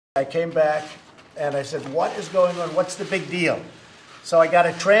I came back and I said, what is going on? What's the big deal? So I got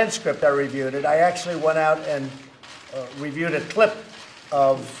a transcript. I reviewed it. I actually went out and reviewed a clip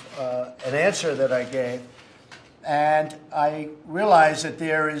of an answer that I gave. And I realized that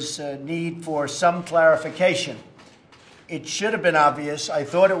there is a need for some clarification. It should have been obvious. I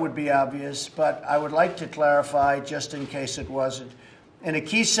thought it would be obvious, but I would like to clarify just in case it wasn't. In a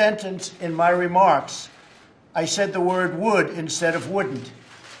key sentence in my remarks, I said the word would instead of wouldn't.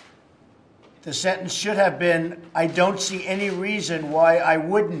 The sentence should have been, I don't see any reason why I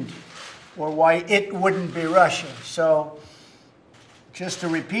wouldn't or why it wouldn't be Russia. So just to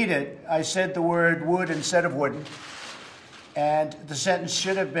repeat it, I said the word would instead of wouldn't. And the sentence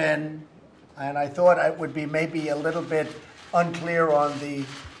should have been, and I thought it would be maybe a little bit unclear on the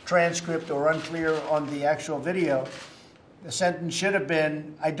transcript or unclear on the actual video. The sentence should have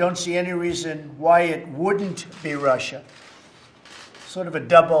been, I don't see any reason why it wouldn't be Russia. Sort of a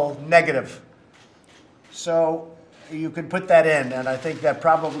double negative. So you could put that in, and I think that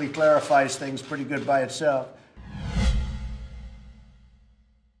probably clarifies things pretty good by itself.